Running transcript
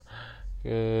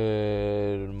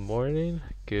Good morning,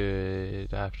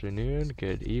 good afternoon,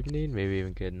 good evening, maybe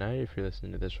even good night if you're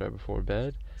listening to this right before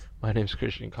bed. My name's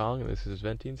Christian Kong, and this is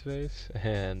Venting Space.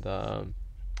 And man,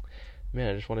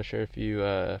 I just want to share a few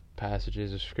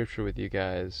passages of scripture with you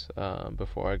guys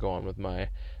before I go on with my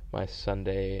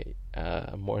Sunday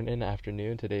morning,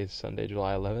 afternoon. Today's Sunday,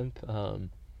 July 11th.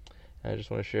 I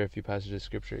just want to share a few passages of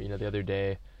scripture. The other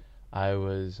day I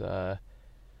was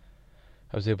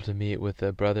able to meet with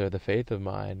a brother of the faith of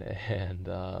mine,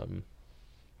 and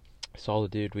saw the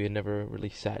dude. We had never really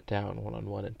sat down one on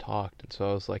one and talked, and so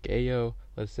I was like, "Hey, yo,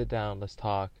 let's sit down, let's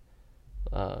talk,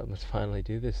 let's finally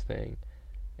do this thing."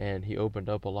 And he opened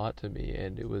up a lot to me,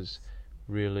 and it was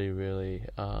really, really,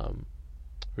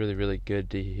 really good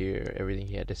to hear everything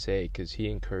he had to say, because he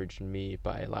encouraged me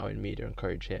by allowing me to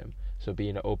encourage him. So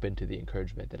being open to the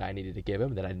encouragement that I needed to give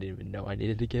him, that I didn't even know I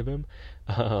needed to give him.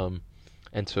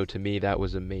 And so to me, that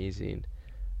was amazing.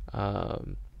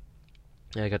 And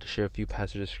I got to share a few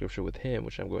passages of scripture with him,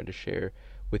 which I'm going to share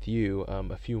with you.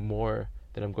 A few more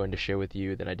that I'm going to share with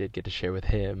you than I did get to share with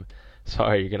him.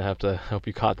 Sorry, you're going to have to hope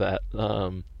you caught that.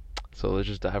 So let's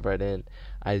just dive right in.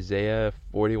 Isaiah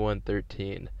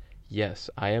 41:13. Yes,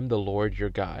 I am the Lord your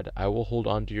God. I will hold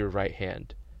on to your right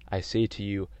hand. I say to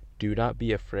you, do not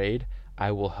be afraid.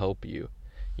 I will help you.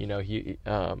 Okay,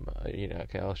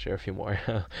 I'll share a few more.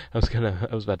 I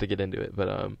was about to get into it,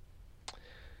 but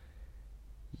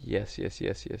yes.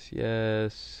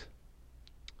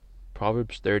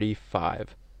 Proverbs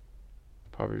 35.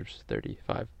 Proverbs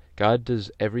 35. God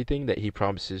does everything that he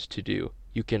promises to do.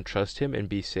 You can trust him and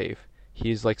be safe.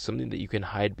 He is like something that you can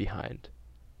hide behind.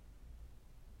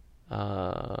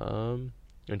 In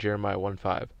Jeremiah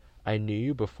 1:5. I knew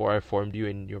you before I formed you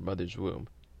in your mother's womb.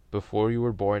 Before you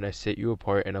were born, I set you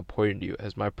apart and appointed you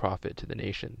as my prophet to the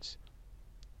nations.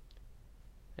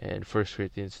 And 1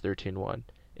 Corinthians 13:1.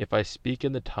 If I speak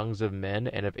in the tongues of men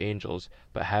and of angels,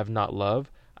 but have not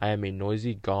love, I am a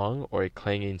noisy gong or a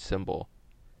clanging cymbal.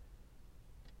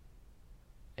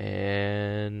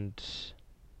 And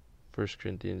 1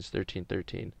 Corinthians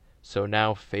 13:13. So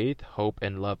now faith, hope,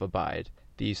 and love abide,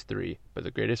 these three, but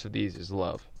the greatest of these is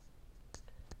love.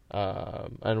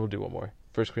 And we'll do one more.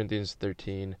 1 Corinthians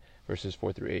 13, verses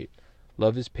 4 through 8.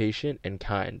 Love is patient and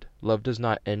kind. Love does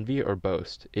not envy or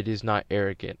boast. It is not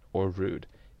arrogant or rude.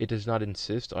 It does not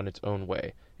insist on its own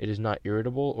way. It is not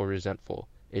irritable or resentful.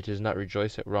 It does not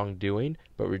rejoice at wrongdoing,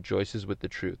 but rejoices with the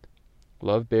truth.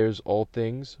 Love bears all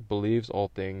things, believes all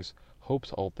things,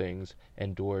 hopes all things,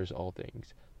 endures all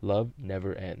things. Love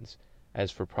never ends.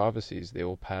 As for prophecies, they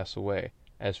will pass away.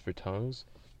 As for tongues,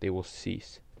 they will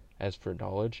cease. As for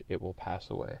knowledge, it will pass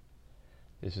away.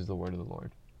 This is the word of the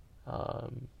Lord.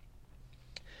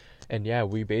 And yeah,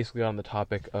 we basically on the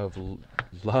topic of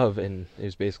love, and it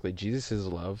was basically Jesus is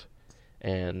love,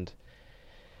 and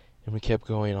we kept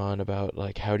going on about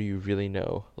like how do you really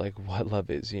know like what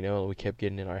love is, and we kept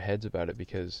getting in our heads about it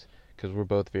because we're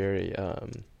both very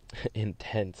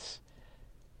intense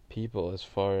people as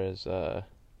far as our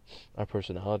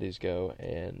personalities go,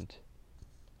 and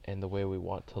the way we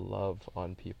want to love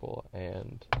on people,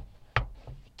 and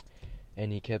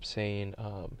he kept saying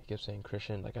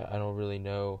Christian, like I don't really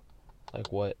know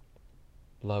like what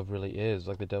love really is.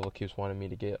 Like the devil keeps wanting me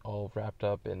to get all wrapped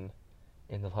up in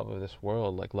the love of this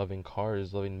world, like loving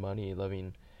cars, loving money,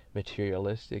 loving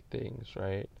materialistic things,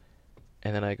 right?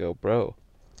 And then I go, bro,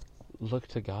 look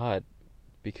to God,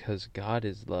 because God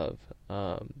is love.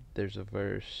 There's a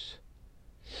verse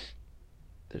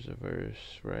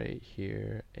right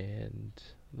here, and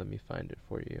let me find it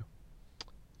for you.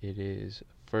 It is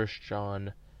 1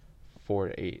 John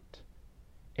 4:8.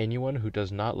 Anyone who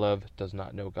does not love does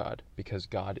not know God, because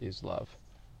God is love.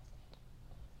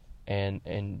 And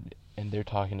they're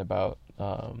talking about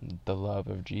the love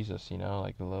of Jesus,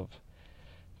 like the love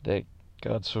that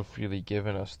God's so freely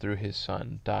given us through his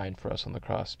Son dying for us on the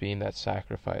cross, being that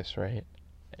sacrifice, right?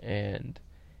 And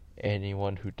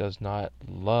anyone who does not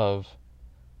love,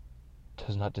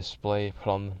 does not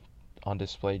put on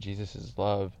display Jesus'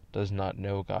 love, does not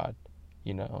know God,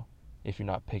 if you're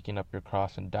not picking up your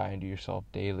cross and dying to yourself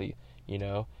daily,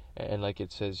 and like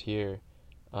it says here,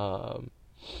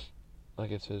 like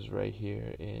it says right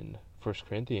here in 1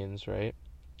 Corinthians, right?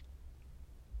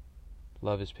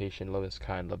 Love is patient, love is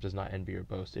kind, love does not envy or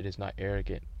boast, it is not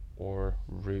arrogant or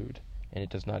rude, and it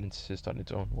does not insist on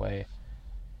its own way.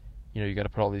 You got to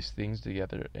put all these things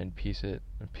together and piece it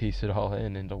all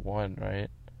into one,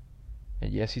 right?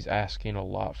 And yes, he's asking a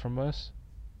lot from us,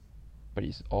 but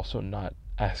he's also not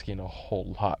asking a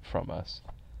whole lot from us,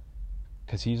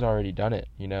 because he's already done it.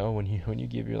 When you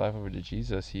give your life over to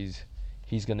Jesus, he's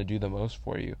going to do the most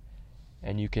for you.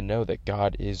 And you can know that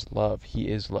God is love. He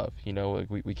is love. You know, like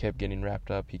we kept getting wrapped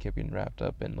up. He kept getting wrapped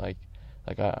up, and I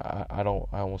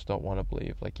almost don't want to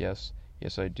believe. Like, yes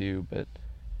I do, but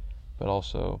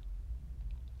also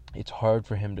it's hard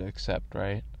for him to accept,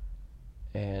 right?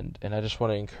 And I just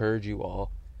want to encourage you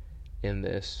all in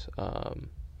this.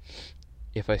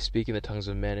 If I speak in the tongues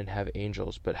of men and have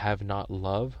angels, but have not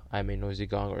love, I am a noisy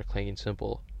gong or a clanging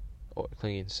cymbal.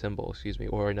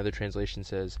 Or another translation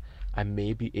says, I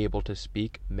may be able to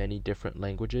speak many different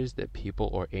languages that people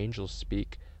or angels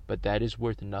speak, but that is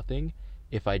worth nothing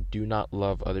if I do not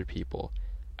love other people.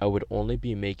 I would only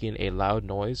be making a loud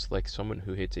noise like someone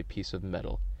who hits a piece of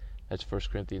metal. That's 1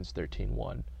 Corinthians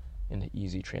 13:1 in the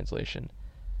easy translation.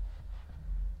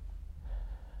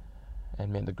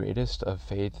 And man, the greatest of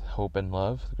faith, hope, and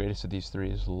love, the greatest of these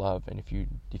three is love. And if you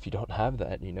don't have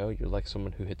that, you know, you're like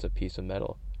someone who hits a piece of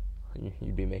metal.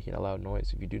 You'd be making a loud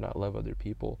noise. If you do not love other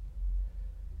people,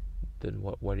 then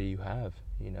what do you have?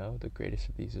 You know, the greatest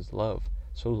of these is love.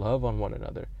 So love on one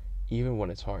another, even when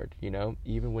it's hard. You know,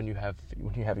 even when you're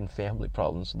having family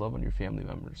problems, love on your family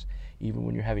members. Even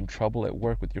when you're having trouble at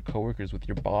work with your coworkers, with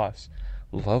your boss,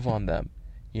 love on them.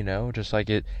 You know, just like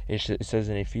it says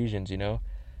in Ephesians. You know,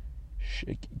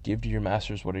 give to your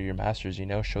masters what are your masters. You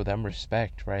know, show them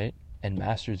respect, right? And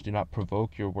masters, do not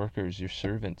provoke your workers, your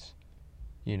servants.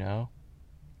 You know,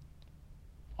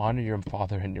 honor your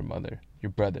father and your mother,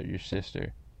 your brother, your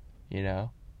sister, you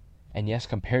know. And yes,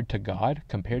 compared to God,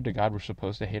 we're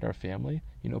supposed to hate our family,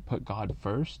 you know, put God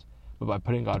first. But by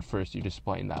putting God first, you're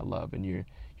displaying that love, and you're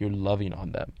loving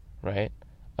on them, right?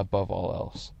 Above all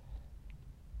else,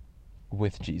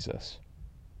 with Jesus.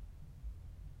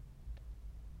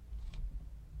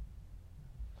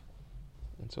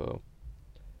 And so,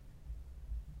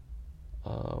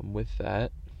 with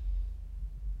that,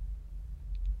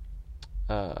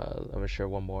 I'm going to share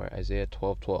one more. Isaiah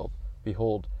 12:12.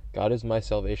 Behold, God is my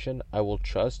salvation. I will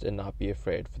trust and not be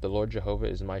afraid. For the Lord Jehovah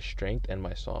is my strength and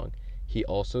my song. He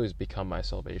also is become my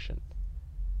salvation.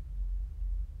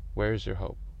 Where is your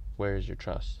hope? Where is your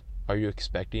trust? Are you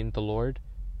expecting the Lord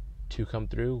to come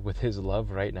through with his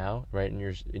love right now, right in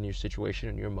your situation,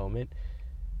 in your moment,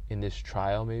 in this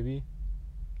trial maybe?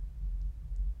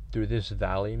 Through this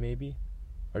valley maybe?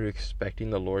 Are you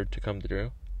expecting the Lord to come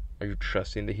through? Are you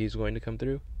trusting that he's going to come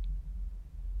through?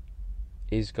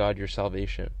 Is God your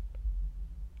salvation?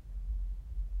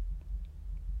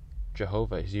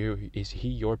 Jehovah, is he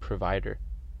your provider?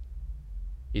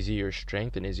 Is he your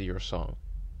strength, and is he your song?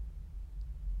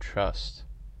 Trust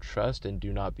and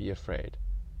do not be afraid.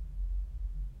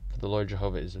 For the Lord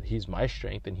Jehovah he's my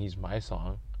strength and he's my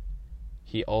song.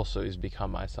 He also is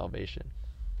become my salvation.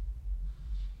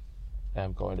 And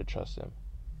I'm going to trust him.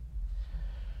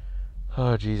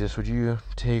 Oh, Jesus, would you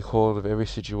take hold of every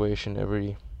situation,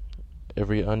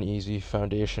 every uneasy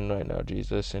foundation right now,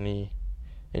 Jesus? Any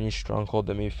stronghold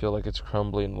that may feel like it's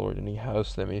crumbling, Lord. Any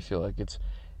house that may feel like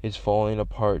it's falling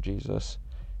apart, Jesus.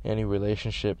 Any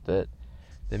relationship that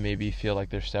maybe feel like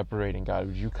they're separating, God,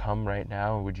 would you come right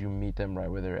now, and would you meet them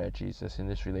right where they're at, Jesus, in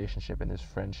this relationship, in this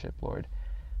friendship, Lord?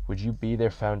 Would you be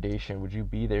their foundation? Would you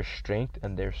be their strength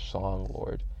and their song,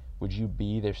 Lord? Would you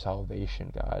be their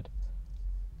salvation, God?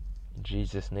 In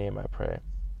Jesus' name I pray.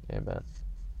 Amen.